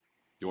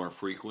You're in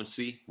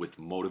frequency with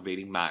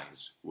Motivating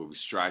Minds, where we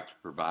strive to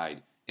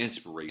provide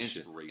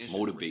inspiration,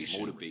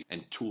 motivation,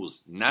 and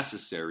tools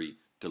necessary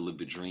to live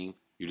the dream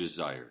you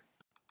desire.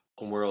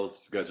 Welcome, world.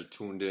 You guys are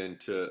tuned in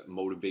to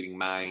Motivating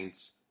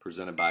Minds,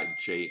 presented by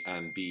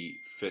JMB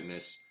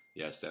Fitness.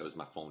 Yes, that was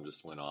my phone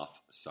just went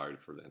off. Sorry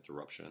for the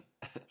interruption.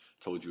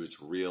 Told you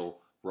it's real,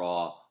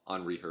 raw,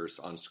 unrehearsed,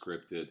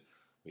 unscripted.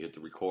 We hit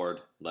the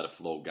record, let it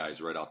flow, guys,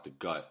 right out the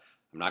gut.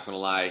 I'm not going to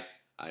lie,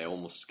 I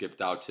almost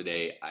skipped out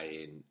today.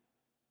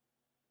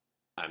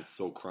 I'm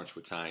so crunched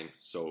with time,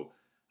 so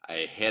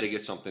I had to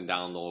get something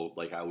down low.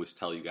 Like I always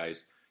tell you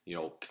guys,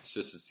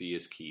 consistency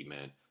is key,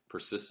 man.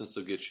 Persistence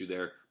will get you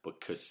there,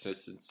 but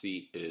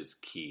consistency is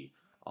key.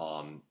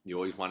 You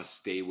always want to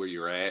stay where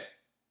you're at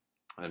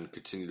and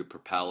continue to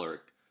propel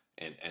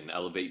and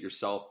elevate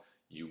yourself.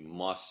 You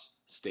must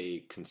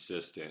stay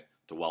consistent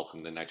to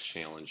welcome the next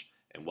challenge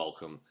and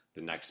welcome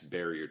the next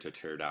barrier to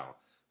tear down.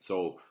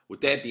 So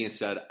with that being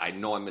said, I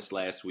know I missed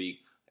last week,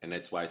 and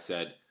that's why I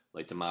said,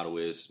 like the motto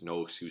is,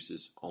 no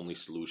excuses, only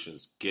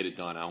solutions. Get it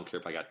done. I don't care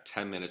if I got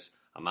 10 minutes.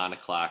 I'm on the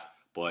clock,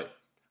 but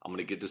I'm going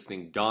to get this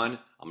thing done.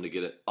 I'm going to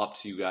get it up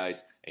to you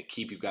guys and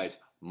keep you guys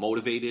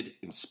motivated,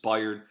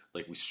 inspired,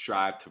 like we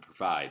strive to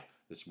provide.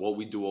 This is what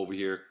we do over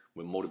here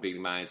with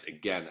Motivating Minds.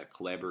 Again, a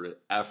collaborative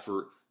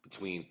effort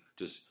between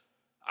just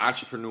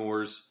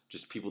entrepreneurs,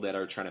 just people that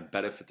are trying to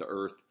benefit the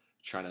earth,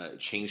 trying to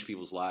change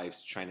people's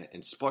lives, trying to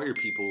inspire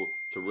people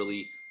to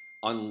really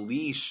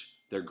unleash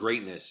their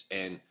greatness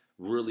and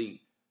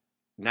really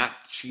not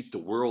cheat the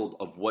world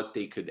of what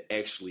they could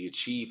actually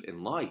achieve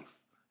in life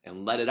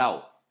and let it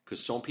out.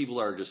 Because some people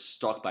are just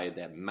stuck by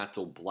that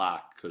mental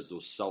block because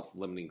those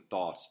self-limiting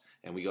thoughts,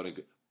 and we got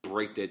to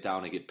break that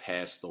down and get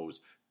past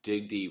those,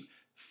 dig deep,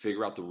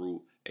 figure out the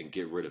root, and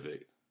get rid of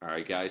it. All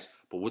right, guys?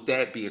 But with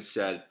that being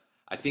said,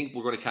 I think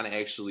we're going to kind of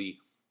actually,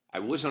 I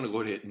was going to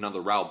go to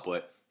another route,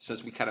 but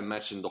since we kind of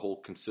mentioned the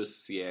whole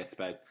consistency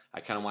aspect,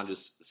 I kind of want to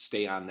just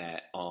stay on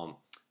that.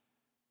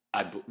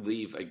 I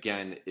believe,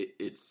 again,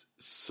 it's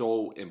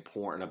so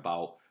important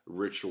about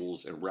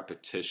rituals and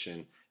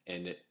repetition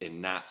and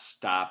not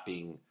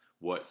stopping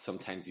what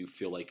sometimes you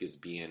feel like is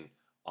being,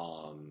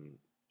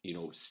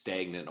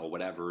 stagnant or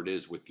whatever it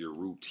is with your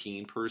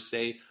routine per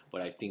se.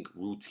 But I think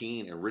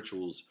routine and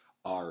rituals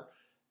are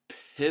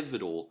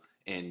pivotal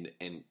and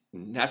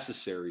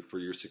necessary for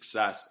your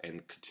success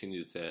and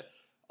continue to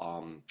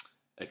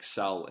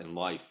excel in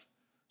life.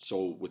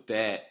 So with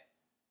that,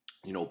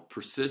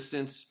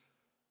 persistence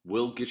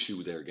will get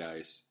you there,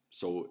 guys.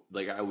 So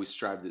like I always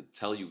strive to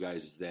tell you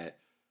guys is that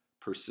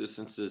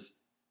persistent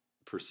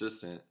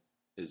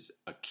is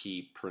a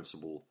key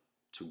principle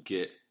to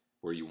get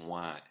where you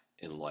want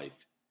in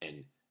life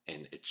and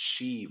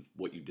achieve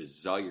what you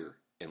desire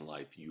in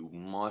life. You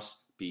must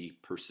be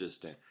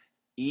persistent,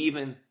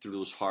 even through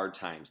those hard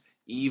times,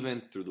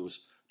 even through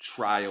those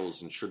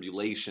trials and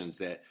tribulations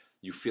that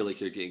you feel like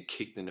you're getting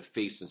kicked in the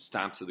face and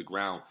stomped to the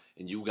ground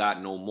and you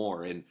got no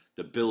more and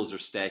the bills are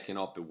stacking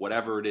up and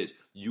whatever it is,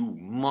 you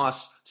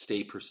must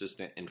stay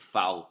persistent and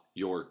follow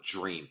your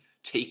dream.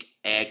 Take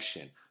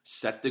action.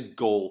 Set the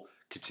goal.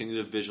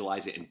 Continue to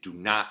visualize it and do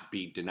not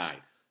be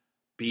denied.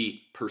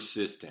 Be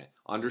persistent.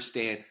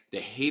 Understand the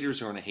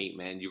haters are going to hate,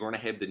 man. You're going to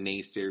have the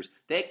naysayers.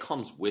 That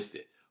comes with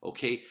it,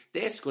 okay?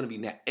 That's going to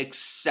be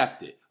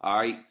accept it, all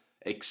right?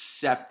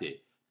 Accept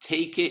it.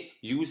 Take it,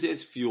 use it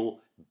as fuel,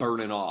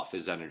 burn it off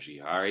as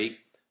energy, all right?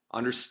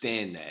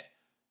 Understand that.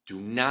 Do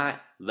not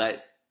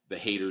let the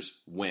haters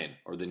win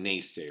or the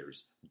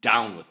naysayers.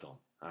 Down with them,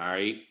 all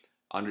right?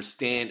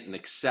 Understand and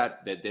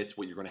accept that that's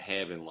what you're going to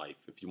have in life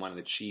if you want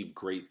to achieve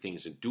great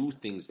things and do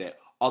things that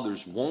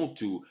others won't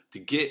do to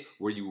get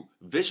where you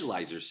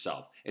visualize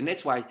yourself. And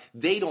that's why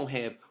they don't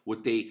have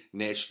what they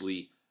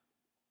naturally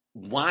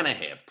want to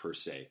have per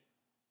se.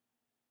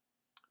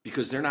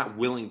 Because they're not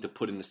willing to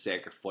put in the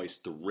sacrifice,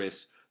 the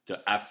risk, the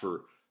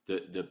effort,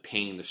 the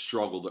pain, the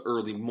struggle, the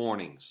early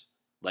mornings.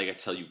 Like I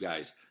tell you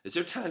guys, is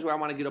there times where I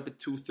want to get up at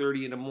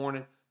 2:30 in the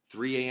morning,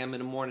 3 a.m. in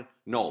the morning?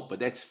 No, but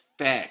that's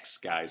facts,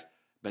 guys.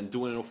 Been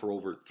doing it for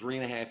over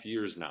 3.5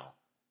 years now.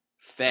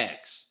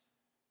 Facts.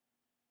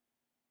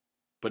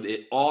 But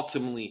it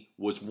ultimately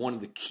was one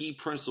of the key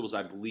principles,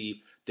 I believe,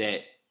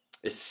 that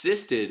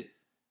assisted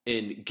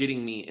in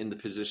getting me in the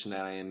position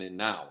that I am in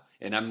now.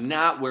 And I'm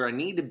not where I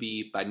need to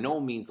be by no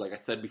means, like I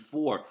said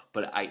before,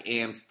 but I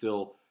am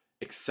still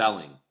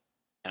excelling.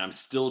 And I'm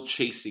still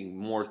chasing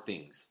more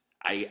things.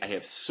 I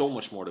have so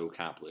much more to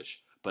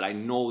accomplish. But I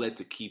know that's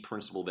a key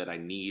principle that I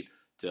need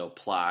to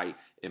apply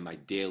in my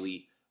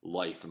daily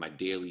life, in my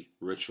daily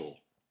ritual.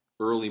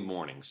 Early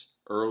mornings.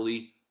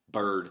 Early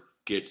bird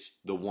gets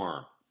the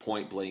worm.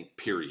 Point blank,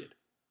 period.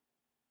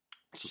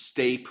 So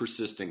stay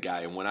persistent, guy.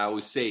 And when I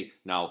always say,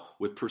 now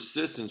with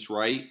persistence,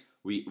 right,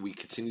 we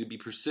continue to be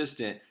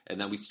persistent and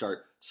then we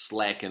start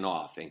slacking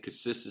off and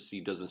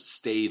consistency doesn't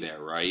stay there,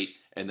 right?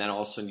 And then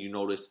all of a sudden you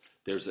notice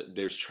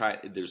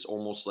there's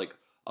almost like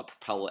a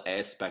propeller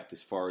aspect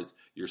as far as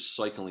you're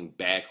cycling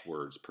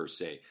backwards per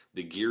se.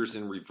 The gears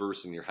in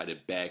reverse and you're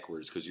headed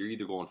backwards because you're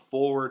either going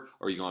forward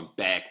or you're going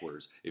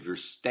backwards. If you're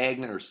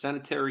stagnant or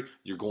sedentary,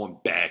 you're going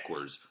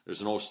backwards.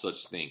 There's no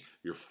such thing.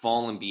 You're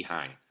falling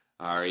behind.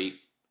 All right?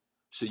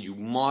 So you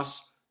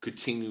must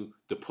continue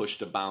to push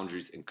the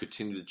boundaries and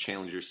continue to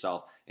challenge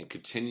yourself and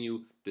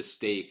continue to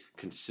stay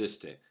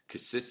consistent.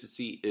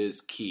 Consistency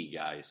is key,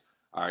 guys.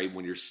 All right?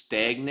 When you're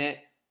stagnant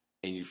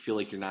and you feel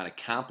like you're not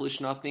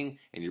accomplished nothing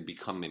and you're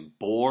becoming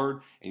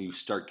bored and you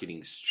start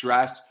getting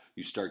stressed,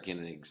 you start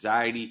getting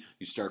anxiety,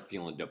 you start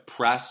feeling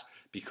depressed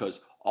because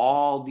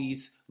all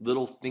these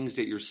little things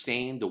that you're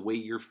saying, the way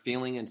you're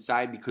feeling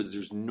inside, because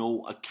there's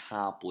no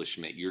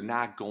accomplishment. You're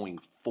not going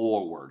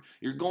forward.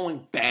 You're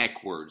going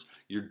backwards.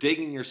 You're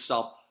digging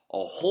yourself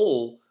a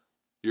hole,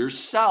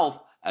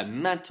 a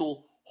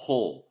mental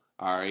hole.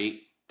 All right?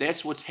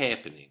 That's what's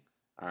happening.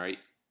 All right?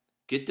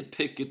 Get the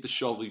pick, get the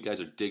shovel. You guys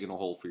are digging a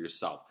hole for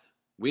yourself.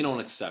 We don't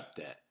accept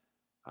that.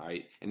 All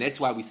right? And that's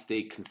why we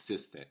stay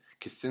consistent.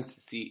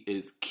 Consistency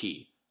is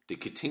key to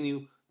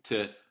continue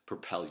to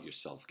propel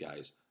yourself,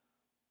 guys.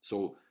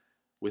 So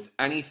with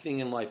anything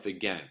in life,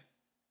 again,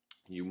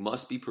 you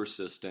must be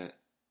persistent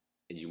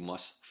and you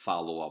must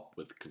follow up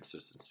with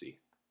consistency.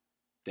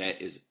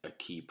 That is a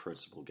key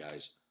principle,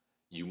 guys.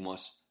 You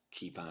must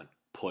keep on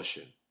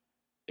pushing.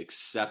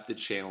 Accept the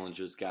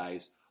challenges,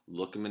 guys.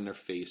 Look them in their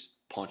face.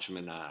 Punch them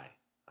in the eye.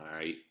 All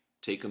right?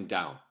 Take them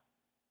down.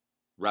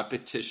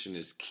 Repetition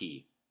is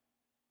key.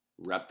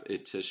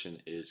 Repetition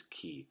is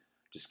key.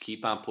 Just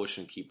keep on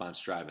pushing, keep on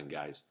striving,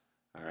 guys.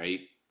 All right?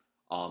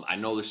 I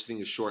know this thing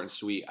is short and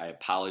sweet. I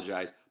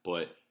apologize,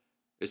 but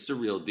it's the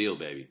real deal,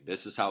 baby.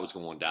 This is how it's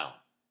going down.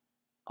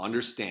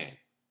 Understand.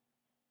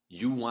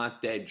 You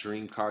want that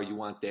dream car. You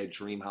want that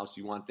dream house.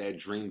 You want that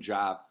dream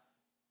job.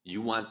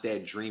 You want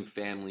that dream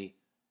family.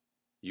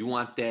 You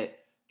want that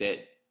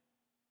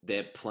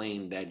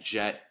plane, that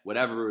jet,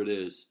 whatever it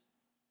is.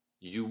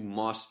 You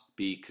must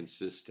be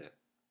consistent.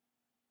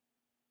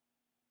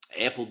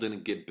 Apple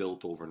didn't get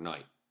built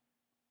overnight.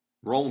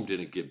 Rome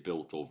didn't get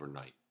built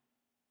overnight.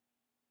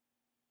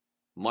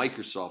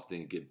 Microsoft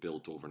didn't get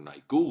built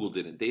overnight. Google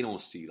didn't. They don't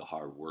see the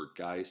hard work,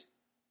 guys.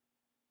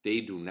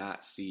 They do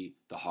not see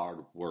the hard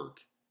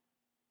work.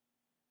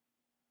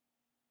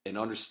 And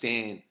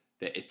understand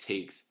that it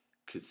takes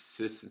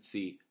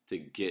consistency to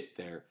get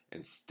there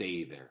and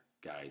stay there,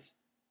 guys.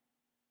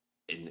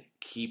 And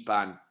keep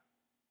on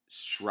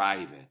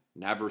striving.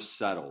 Never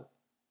settle.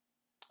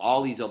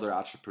 All these other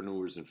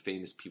entrepreneurs and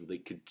famous people, they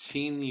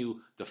continue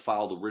to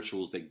follow the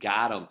rituals that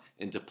got them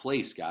into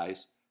place,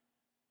 guys.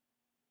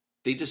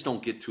 They just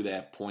don't get to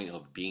that point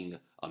of being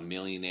a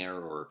millionaire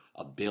or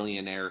a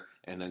billionaire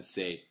and then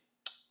say,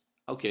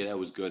 okay, that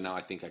was good. Now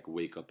I think I could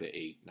wake up at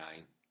 8, 9,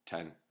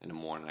 10 in the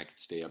morning. I could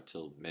stay up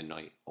till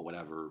midnight or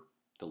whatever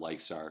the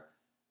likes are.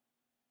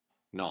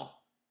 No,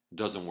 it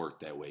doesn't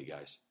work that way,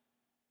 guys.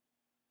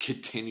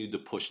 Continue to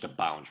push the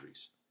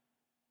boundaries.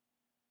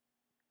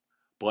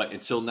 But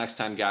until next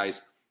time,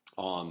 guys,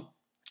 I'm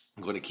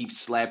going to keep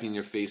slapping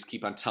your face,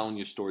 keep on telling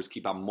you stories,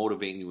 keep on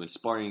motivating you,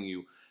 inspiring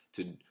you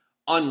to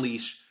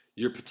unleash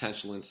your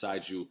potential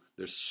inside you.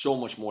 There's so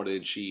much more to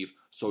achieve.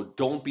 So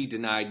don't be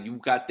denied. You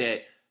got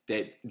that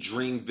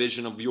dream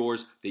vision of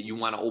yours that you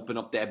want to open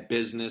up that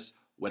business,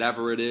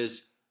 whatever it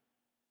is.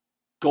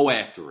 Go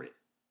after it.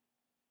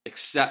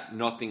 Accept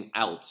nothing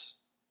else.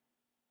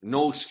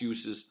 No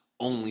excuses,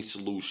 only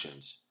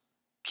solutions.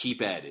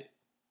 Keep at it.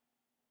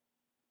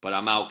 But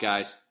I'm out,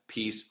 guys.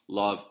 Peace,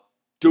 love,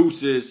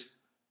 deuces.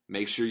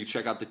 Make sure you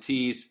check out the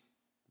teas.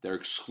 They're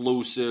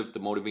exclusive, the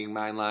Motivating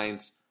Mind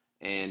lines.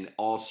 And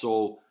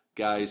also,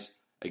 guys,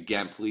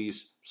 again,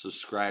 please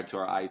subscribe to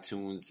our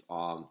iTunes.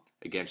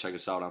 Again, check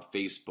us out on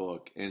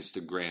Facebook,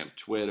 Instagram,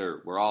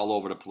 Twitter. We're all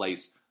over the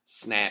place.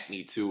 Snap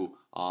me too.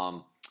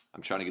 I'm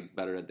trying to get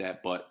better at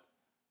that. But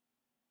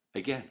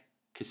again,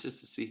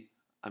 consistency.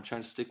 I'm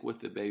trying to stick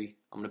with it, baby.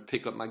 I'm going to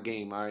pick up my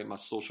game, all right? My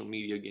social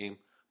media game.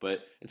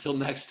 But until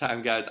next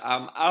time, guys,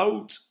 I'm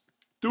out.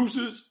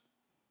 Deuces.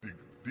 Dig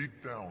deep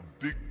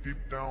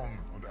down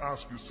and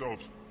ask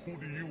yourselves, who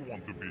do you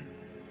want to be?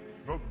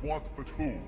 Not what, but who.